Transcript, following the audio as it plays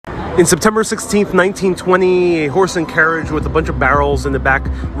In September 16th, 1920, a horse and carriage with a bunch of barrels in the back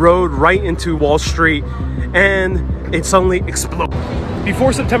rode right into Wall Street, and it suddenly exploded.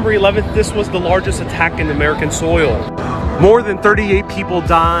 Before September 11th, this was the largest attack in American soil. More than 38 people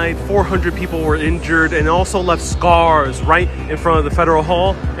died, 400 people were injured, and also left scars right in front of the Federal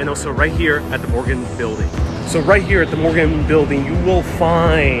Hall and also right here at the Morgan Building. So right here at the Morgan Building, you will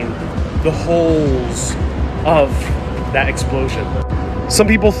find the holes of that explosion. Some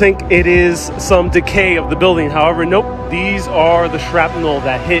people think it is some decay of the building. However, nope, these are the shrapnel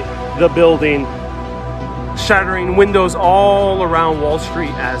that hit the building, shattering windows all around Wall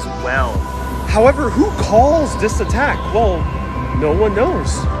Street as well. However, who caused this attack? Well, no one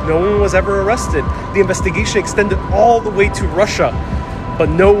knows. No one was ever arrested. The investigation extended all the way to Russia, but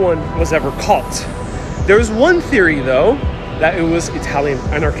no one was ever caught. There's one theory, though, that it was Italian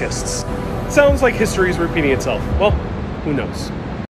anarchists. Sounds like history is repeating itself. Well, who knows?